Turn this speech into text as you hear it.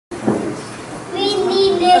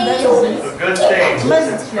good thing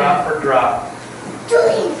since drop for drop, the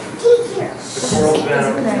coral's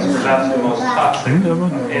venom is perhaps the most toxic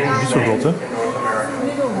of any snake in North America.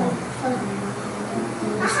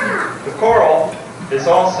 The coral is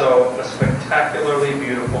also a spectacularly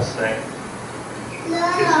beautiful snake.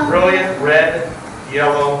 Its brilliant red,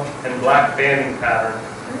 yellow, and black banding pattern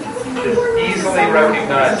is easily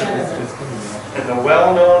recognizable, and the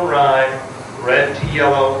well-known rhyme, red to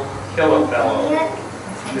yellow, kill a fellow,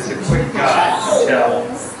 is a quick guide to tell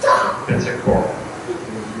it's a coral.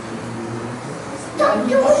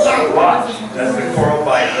 Watch as the coral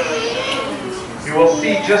bites. You will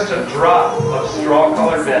see just a drop of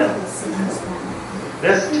straw-colored venom.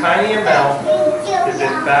 This tiny amount is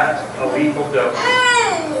in fact a lethal dose.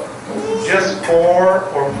 Just 4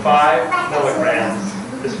 or 5 milligrams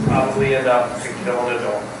is probably enough to kill an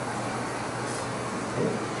adult.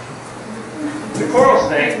 The coral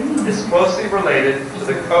snake is closely related to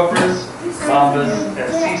the cobras, mambas,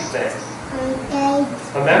 and sea snakes.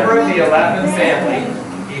 A member of the Aladdin family,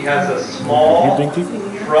 he has a small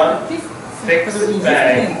front fixed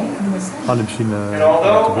bag, and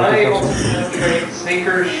although unable to penetrate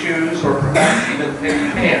sneakers, shoes, or perhaps even thick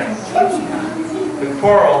pants, the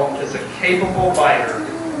coral is a capable biter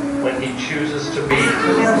when he chooses to be.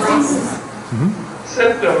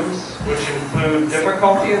 Symptoms, which include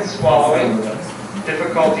difficulty in swallowing,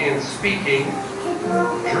 difficulty in speaking,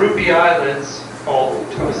 droopy eyelids called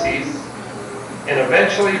ptosis, and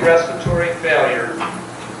eventually respiratory failure,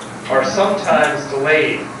 are sometimes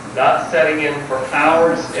delayed, not setting in for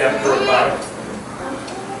hours after a bite.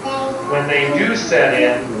 When they do set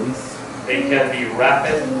in, they can be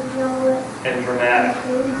rapid and dramatic.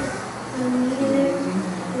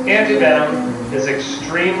 Anti-venom is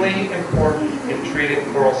extremely important in treating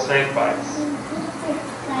coral snake bites.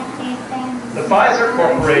 The Pfizer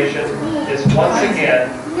Corporation is once again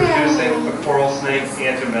producing the coral snake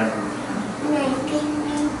anti-venom.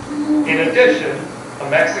 In addition, a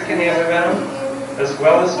Mexican anti-venom, as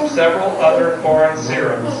well as several other foreign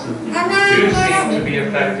serums, do seem to be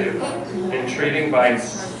effective in treating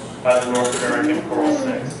bites by the North American coral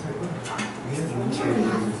snakes.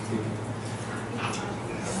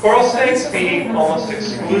 Coral snakes feed almost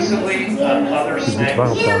exclusively on other snakes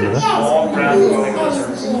and small grass-dwelling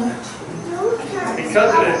lizards.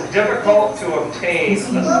 Because it is difficult to obtain a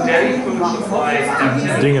steady food supply in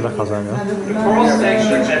captivity, the coral snakes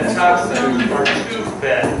and Medtoxin are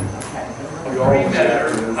tube-fed, a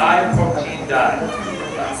pre-measured high-protein diet.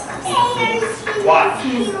 Watch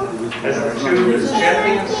as the tube is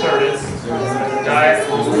gently inserted and the diet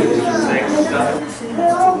moves into the snake's stomach.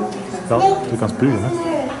 Du kan spruga.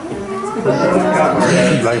 The southern copperhead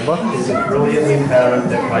is a brilliantly patterned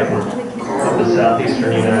thick viper of the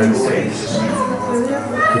southeastern United States.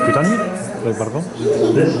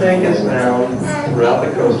 This snake is found throughout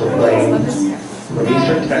the coastal plains from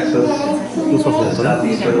eastern Texas to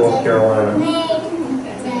southeastern North Carolina,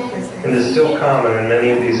 and is still common in many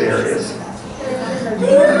of these areas.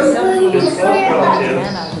 Its close relatives,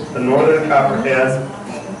 the northern copperhead,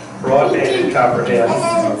 broad-banded copperhead,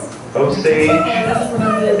 Osage,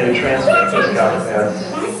 and transplant copperheads,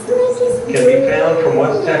 can be found from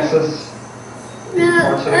West Texas,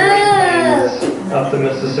 parts of the Great Plains, up the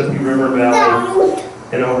Mississippi River Valley,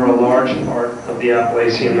 and over a large part of the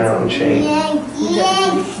Appalachian mountain chain.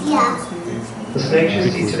 The snakes you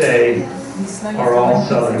see today are all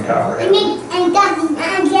southern copperhead.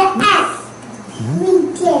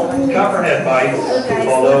 Copperhead bites,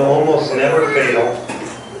 although almost never fatal,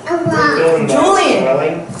 still involve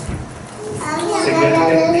swelling,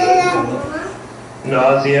 significant pain,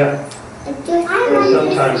 nausea, and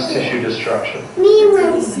sometimes tissue destruction.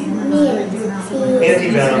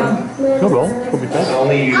 Anti-venom is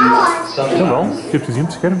only used sometimes in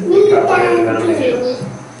copperhead venomations.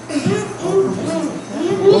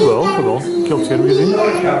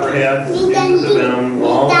 Copperhead uses a venom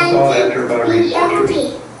long sought after by researchers.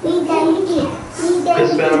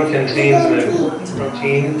 This venom contains an important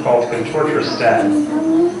protein called contortrestatin.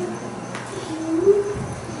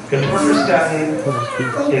 Contortrestatin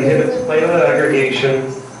inhibits platelet aggregation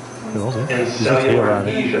and cellular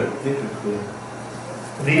adhesion.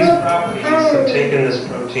 These properties have taken this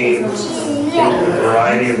protein into a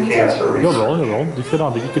variety of cancer research.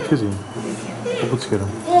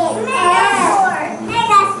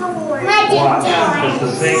 Watch as the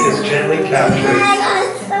snake is gently captured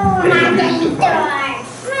and reduced to pulp.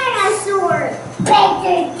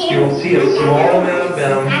 You will see a small amount of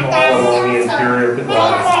venom fall along the interior of the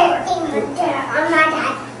glass.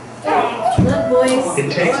 It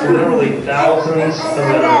takes literally thousands of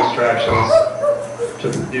venom extractions to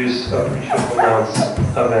produce appreciable amounts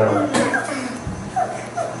of venom.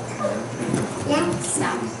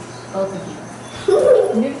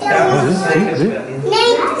 After the snake is bitten, he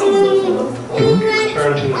will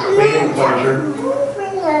return to his queen enclosure,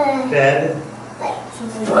 fed,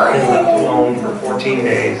 and left alone for 14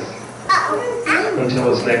 days until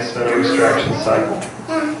his next venom extraction cycle.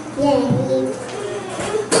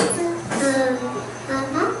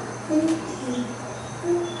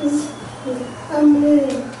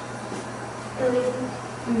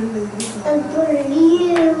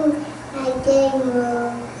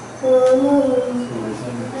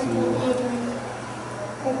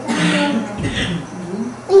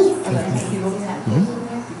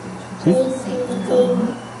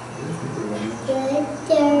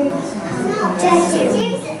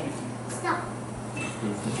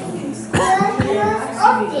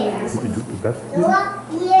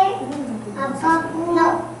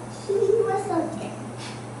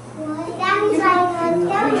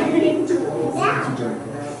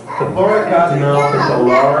 The Florida cottonmouth is a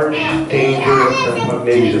large, dangerous, and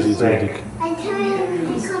pugnacious snake.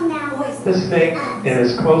 This snake and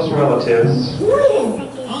his close relatives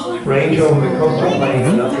range over the coastal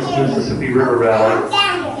plains up the Mississippi River Valley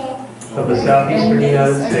of the southeastern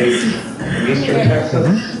United States, from eastern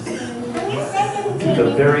Texas to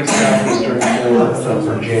the very southeastern corner of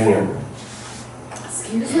Virginia.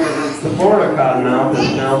 The Florida cottonmouth is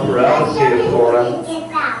found throughout the state of Florida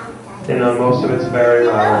and on most of its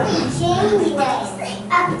barrier islands.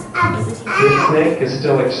 This snake is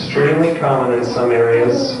still extremely common in some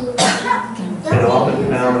areas and often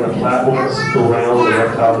found in the flatwoods around the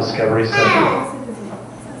Reptile Discovery Center.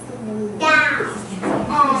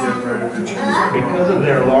 Because of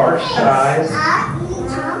their large size,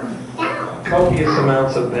 copious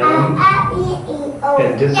amounts of venom,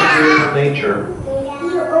 and disagreeable nature,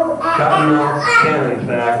 cottonmouths can, in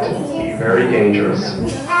fact, be very dangerous.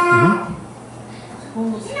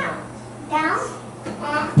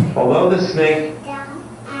 Although the snake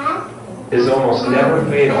is almost never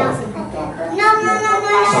fatal, a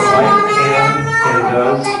bite can and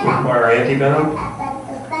does require anti-venom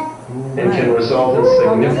and can result in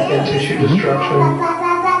significant tissue destruction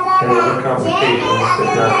and other complications if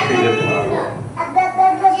not treated properly.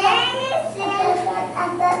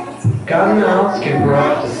 Cottonmouths can grow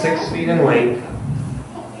up to 6 feet in length,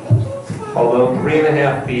 although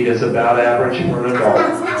 3.5 feet is about average for an adult.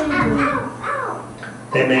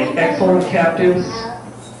 They make excellent captives,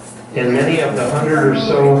 and many of the 100 or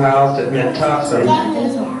so housed at Medtoxin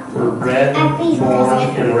were bred, born,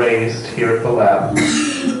 and raised here at the lab.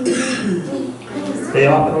 They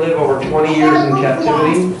often live over 20 years in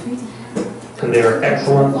captivity, and they are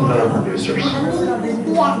excellent venom producers.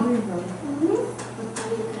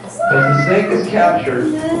 As the snake is captured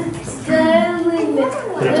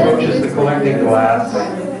and approaches the collecting glass,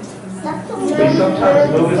 we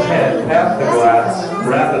sometimes move his head past the glass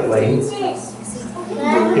rapidly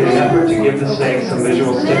in an effort to give the snake some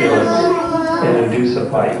visual stimulus and induce a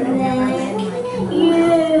bite.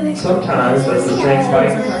 Sometimes, as the snake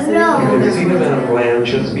bites, you can see the venom gland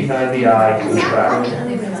just behind the eye contract.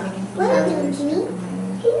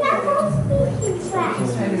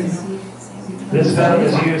 This venom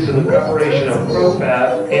is used in the preparation of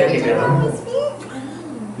ProFat anti-venom,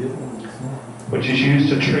 which is used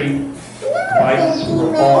to treat bites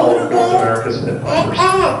from all of North America's pit vipers.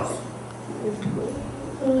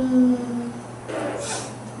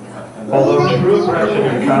 Although true aggression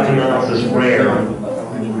in cottonmouths is rare,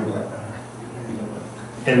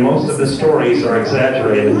 and most of the stories are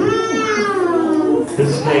exaggerated,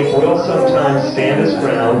 this snake will sometimes stand his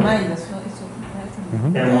ground,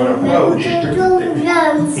 and when approached,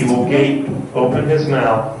 he will gape, open his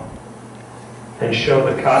mouth, and show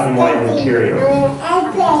the cotton white interior,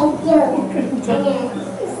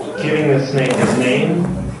 giving the snake his name,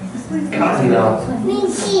 Cottonmouth,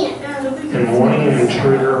 and warning an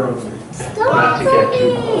intruder not to get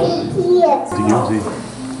too close.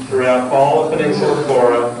 Throughout all of Peninsula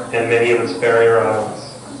Florida and many of its barrier islands.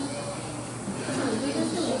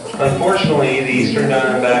 Unfortunately, the eastern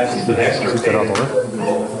diamondback has been extirpated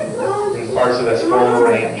in parts of its former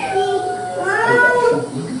range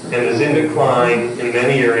and is in decline in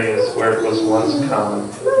many areas where it was once common.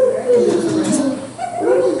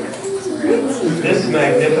 This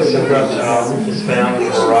magnificent reptile is found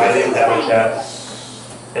in a variety of habitats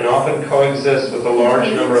and often coexists with a large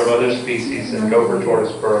number of other species in gopher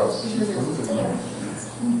tortoise burrows.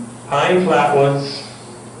 Pine flatwoods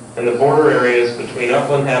and the border areas between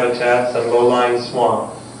upland habitats and low-lying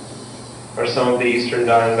swamp are some of the eastern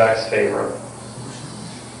diamondback's favorite.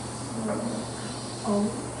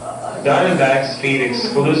 Diamondbacks feed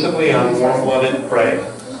exclusively on warm-blooded prey,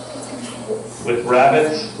 with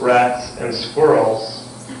rabbits, rats, and squirrels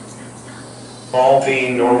all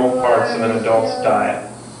being normal parts of an adult's diet.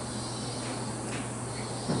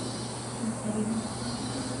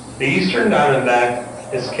 The eastern diamondback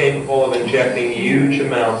is capable of injecting huge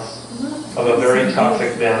amounts of a very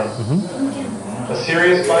toxic venom. A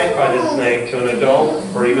serious bite by this snake to an adult,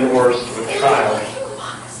 or even worse, to a child,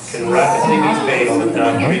 can rapidly be fatal if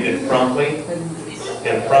not treated promptly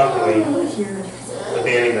and properly with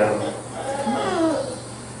anti-venom.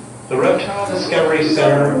 The Reptile Discovery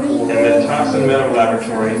Center and Medtoxin Venom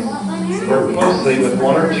Laboratories work closely with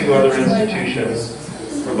one or two other institutions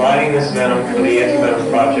providing this venom for the Anti-Venom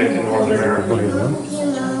Project in North America.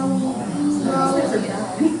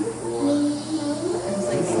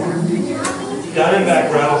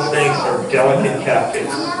 Diamondback rattlesnakes are delicate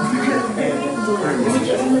captives.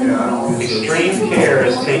 Extreme care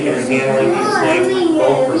is taken in handling these snakes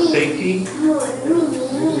both for safety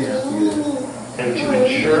and to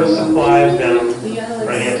ensure a supply of venom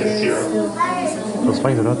for anti-serum. Als je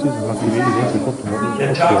eruit is, dan maak je die ene de kop.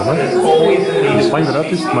 Medtoxin is always in need. Als je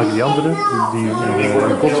eruit is, maak je die andere, die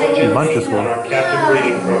kop, die bandjes gewoon. Our captive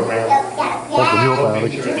breeding program, Dat is er nu op hoping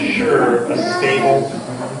eigenlijk. to ensure a stable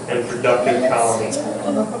and productive colony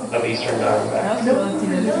of eastern diamondbacks.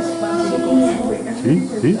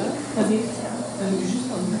 Zie?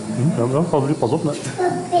 Ja, pas op, nee.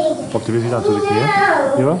 Op de wc natuurlijk niet, hè?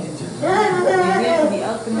 Ja?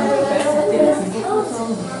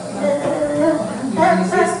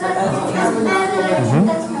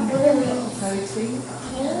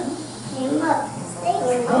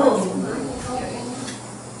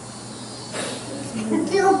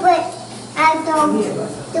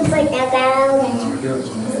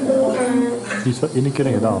 Die is wel 1 keer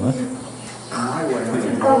gedaan, hè?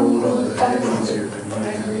 Or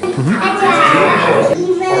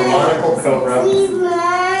Monocled Cobra is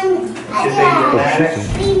a dramatic and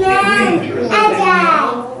dangerous snake.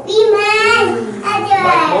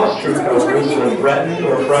 Like most true cobras, when threatened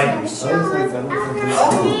or frightened, this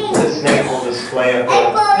snake will display a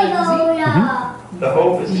hope. The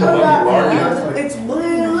hope is to look larger and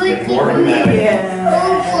more dramatic,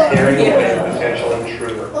 scaring away a potential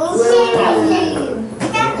intruder.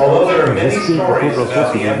 Although there are many stories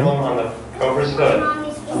about the emblem on the cobra's hood,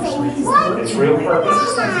 its real purpose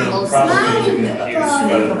is probably to confuse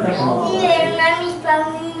predators.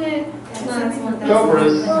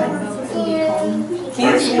 Cobras are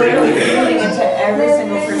extremely dangerous. They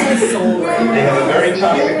have a very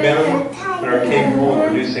toxic venom and are capable of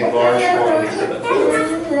producing large quantities of it.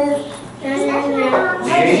 The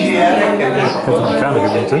Asiatic and this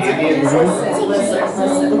Indian are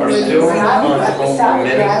still responsible for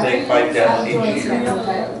many snakebite deaths each year.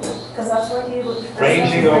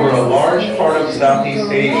 Ranging over a large part of Southeast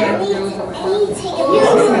Asia,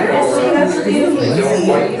 Monocled Cobra is still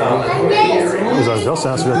quite common in many areas. Je zou zelfs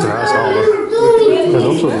zijn als je dat eruit halen. Dat is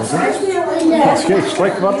ook zo doen, hè? Als je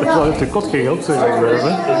slecht wat, dan zal je de kot geen geld zeggen.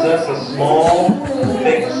 Possess a small,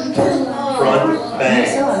 fixed front bang.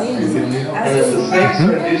 And as the snakes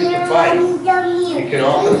are induced to bite, you can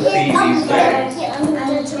often see these bangs.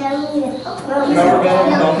 Cover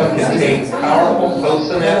venoms often contain powerful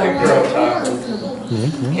postsynaptic neurotoxins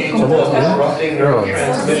capable of disrupting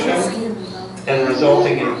neurotransmission and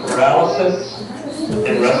resulting in paralysis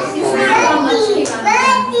and respiratory arrest.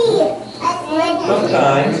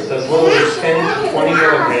 Sometimes as little as 10 to 20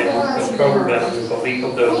 milligrams of cobra venom is a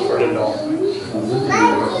lethal dose for an adult.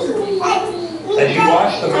 As you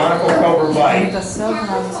watch the Monocled Cobra bite,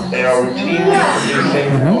 they are routinely producing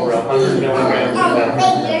over 100 milligrams of venom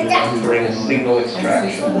during a single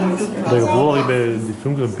extraction. Dat gevoel al bij die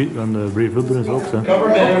filmpjes van de Brave Wilderness ook, hè?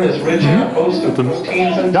 Cobra venom is rich in a host of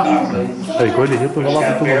proteins and toxins Ik weet niet, je hebt nog wel af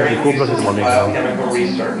en toe, maar die cobra zit er maar niks aan. biochemical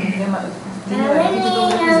research.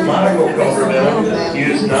 Monocled Cobra venom is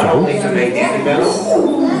used not only to make anti-venom,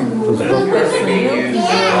 but is currently being used in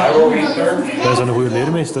viral research, Wij zijn een goede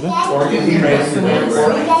leermeester, hè? organ transplant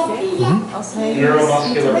work,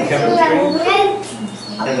 neuromuscular chemistry,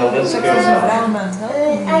 and the list goes on.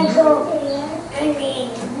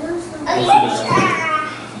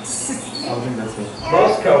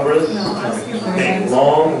 Most cobras make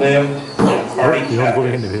long-lived and hardy Die hond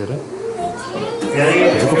captives. in de weer, hè? Many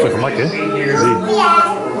of Dat is ook op zijn gemak, hè?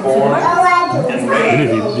 born and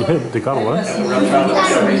raised Die Karel, hè? at the Reptile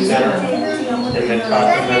Discovery Center in Medtoxin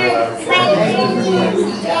Laboratories.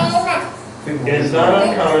 It is not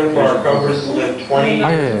uncommon for our cobras to live 20 Ah,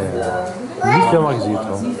 years, ja. Niet veel maar gezien, wel.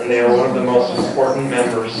 and they are one of the most important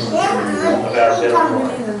members of our venom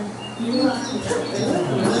line.